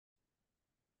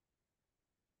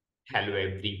Hello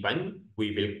everyone,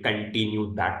 we will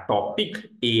continue that topic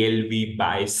ALV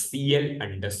by CL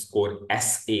underscore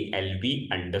SALV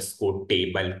underscore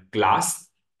table class.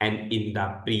 And in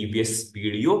the previous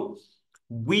video,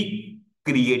 we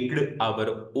created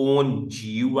our own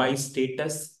GUI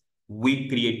status. We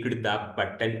created the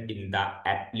button in the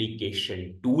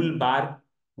application toolbar.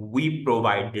 We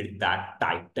provided that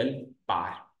title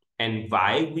bar. And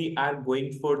why we are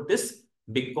going for this?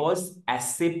 Because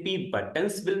SAP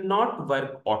buttons will not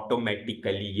work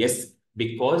automatically. Yes,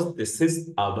 because this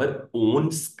is our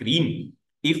own screen.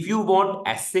 If you want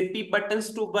SAP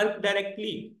buttons to work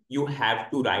directly, you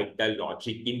have to write the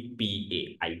logic in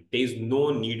PAI. There is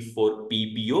no need for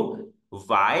PBO.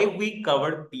 Why we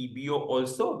covered PBO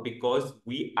also? Because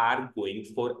we are going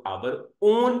for our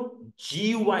own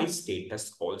GUI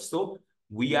status also.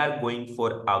 We are going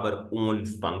for our own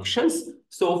functions.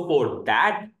 So for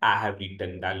that, I have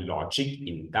written the logic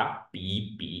in the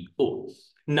PBO.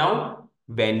 Now,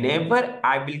 whenever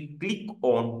I will click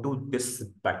onto this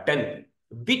button,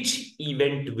 which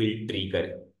event will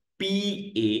trigger?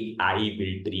 PAI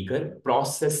will trigger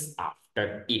process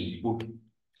after input.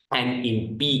 And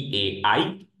in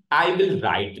PAI, I will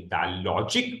write the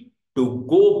logic to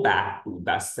go back to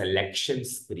the selection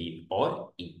screen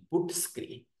or input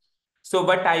screen. So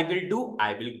what I will do,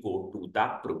 I will go to the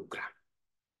program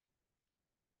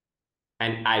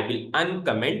and I will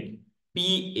uncomment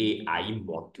PAI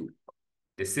module.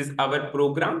 This is our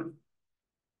program.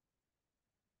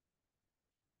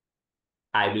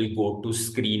 I will go to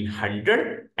screen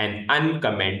 100 and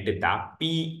uncomment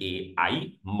the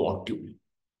PAI module.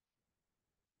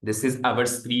 This is our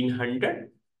screen 100.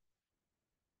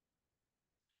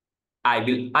 I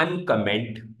will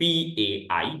uncomment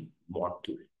PAI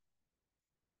module.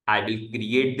 I will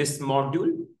create this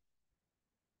module.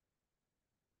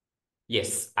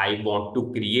 Yes, I want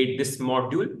to create this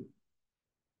module.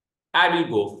 I will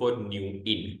go for new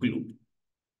include.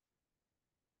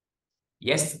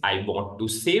 Yes, I want to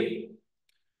save.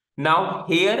 Now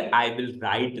here I will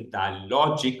write the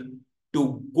logic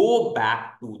to go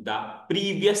back to the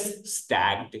previous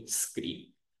stacked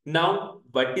screen. Now,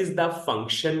 what is the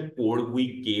function code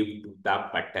we gave to the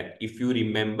button? If you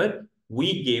remember,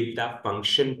 we gave the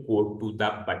function code to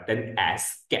the button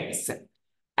as cancel.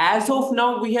 As of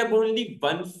now, we have only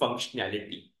one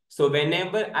functionality. So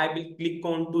whenever I will click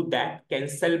on to that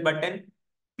cancel button,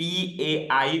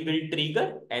 PAI will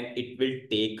trigger and it will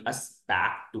take us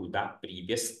back to the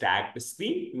previous tagged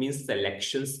screen, means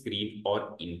selection screen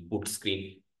or input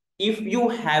screen. If you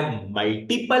have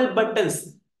multiple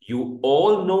buttons, you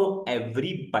all know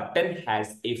every button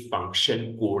has a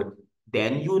function code.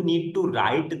 Then you need to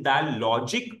write the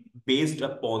logic based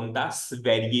upon the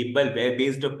variable,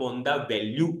 based upon the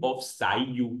value of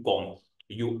SciUCom.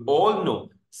 You all know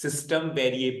system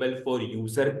variable for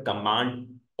user command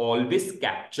always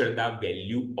capture the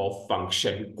value of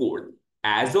function code.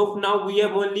 As of now, we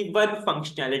have only one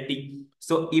functionality.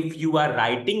 So if you are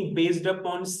writing based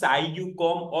upon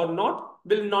SciUCom or not,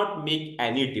 will not make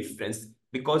any difference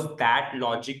because that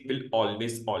logic will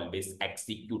always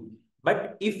execute.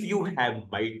 But if you have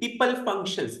multiple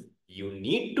functions, you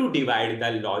need to divide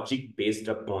the logic based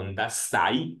upon the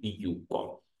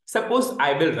SciUCom. Suppose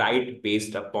I will write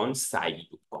based upon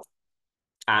SciUCom.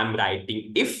 I am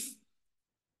writing if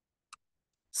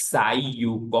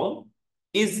SciUCom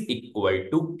is equal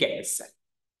to cancel.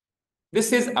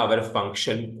 This is our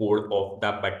function code of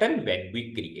the button when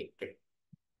we create it.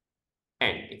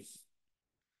 And if.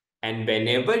 And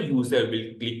whenever user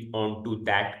will click onto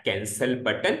that cancel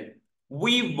button,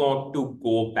 we want to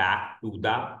go back to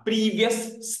the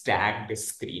previous stacked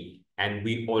screen. And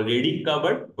we already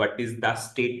covered what is the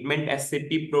statement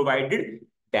SAP provided,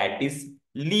 that is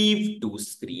leave to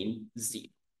screen 0.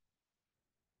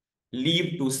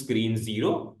 Leave to screen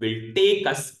 0 will take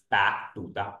us back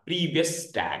to the previous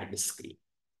stacked screen.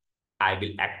 I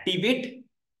will activate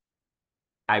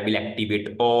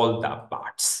all the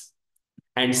parts.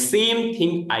 And same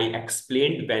thing I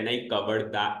explained when I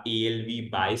covered the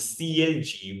ALV by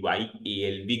CLGY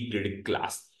ALV grid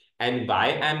class. And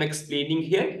why I'm explaining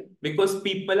here? Because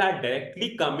people are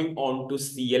directly coming on to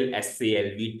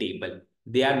CLSALV table.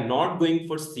 They are not going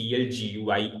for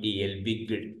CLGY ALV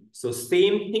grid. So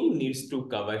same thing needs to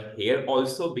cover here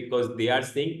also because they are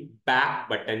saying back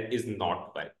button is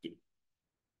not working.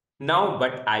 Now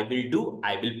what I will do,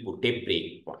 I will put a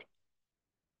breakpoint.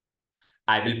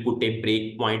 I will put a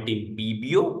breakpoint in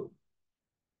PBO.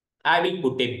 I will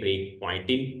put a breakpoint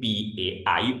in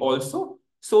PAI also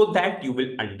so that you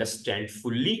will understand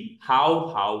fully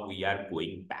how we are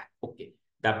going back. Okay,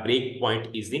 the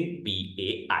breakpoint is in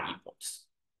PAI also.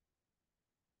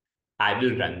 I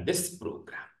will run this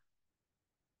program.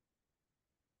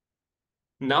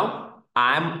 Now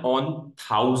I'm on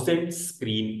 1000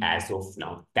 screen as of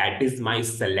now. That is my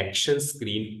selection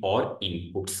screen or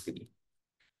input screen.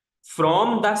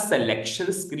 From the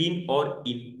selection screen or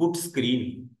input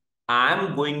screen,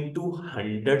 I'm going to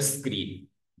 100 screen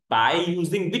by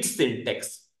using which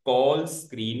syntax? Call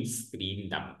screen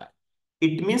number.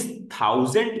 It means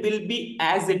 1000 will be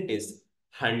as it is.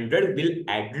 100 will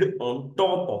add on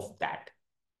top of that.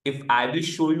 If I will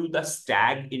show you the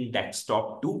stack in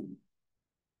desktop 2,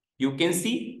 you can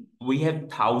see we have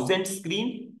 1000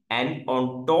 screen and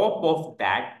on top of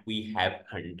that we have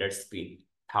 100 screen.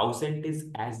 1000 is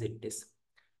as it is.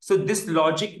 So this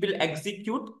logic will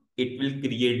execute. It will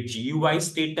create GUI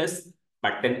status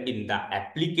button in the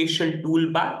application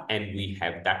toolbar and we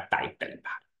have the title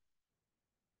bar.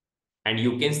 And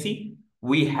you can see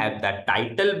we have the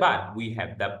title bar, we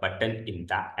have the button in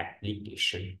the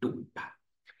application toolbar.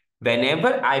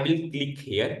 Whenever I will click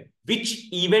here,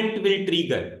 which event will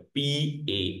trigger?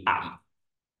 PAI.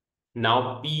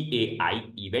 Now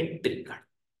PAI event triggered.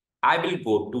 I will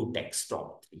go to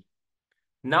desktop 3.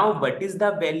 Now what is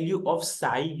the value of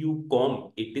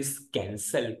SciUCom? It is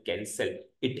cancel.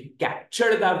 It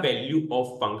captured the value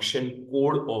of function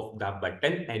code of the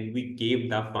button and we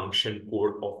gave the function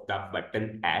code of the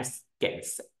button as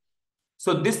cancel.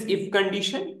 So this if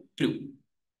condition true.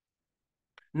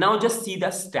 Now just see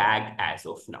the stack as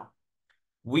of now.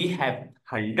 We have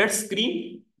 100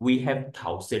 screen, we have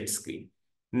 1000 screen.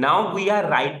 Now we are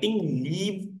writing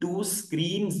leave to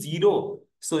screen 0.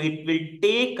 So it will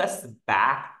take us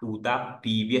back to the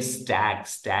previous stack.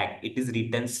 It is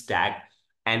written stack.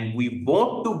 And we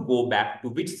want to go back to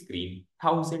which screen?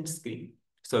 1000 screen.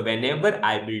 So whenever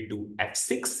I will do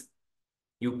F6,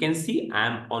 you can see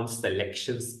I'm on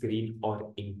selection screen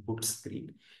or input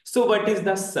screen. So what is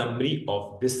the summary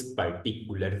of this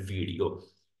particular video?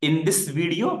 In this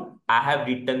video, I have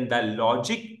written the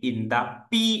logic in the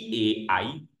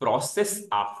PAI process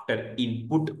after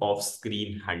input of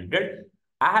screen 100.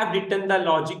 I have written the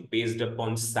logic based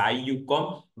upon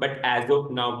SciUCom, but as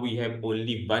of now, we have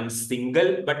only one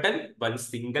single button, one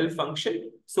single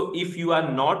function. So if you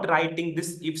are not writing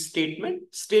this if statement,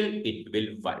 still it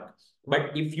will work.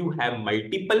 But if you have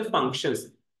multiple functions,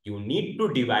 you need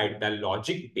to divide the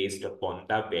logic based upon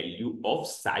the value of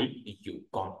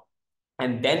SciUCom.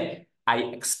 And then I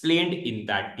explained in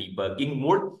that debugging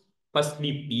mode,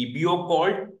 firstly PBO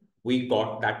called, we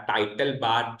got the title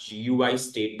bar, GUI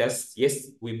status, yes,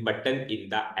 we button in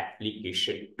the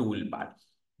application toolbar.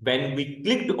 When we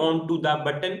clicked onto the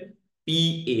button,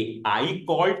 PAI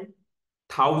called,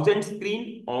 1000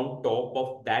 screen on top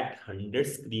of that 100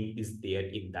 screen is there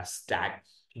in the stack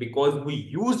because we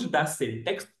used the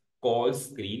syntax call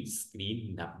screen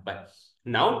number.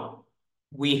 Now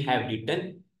we have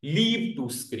written leave to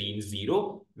screen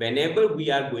 0. Whenever we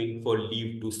are going for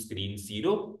leave to screen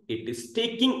 0, it is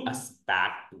taking us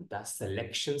back to the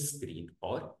selection screen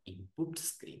or input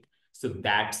screen. So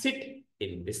that's it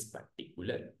in this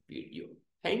particular video.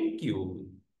 Thank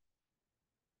you.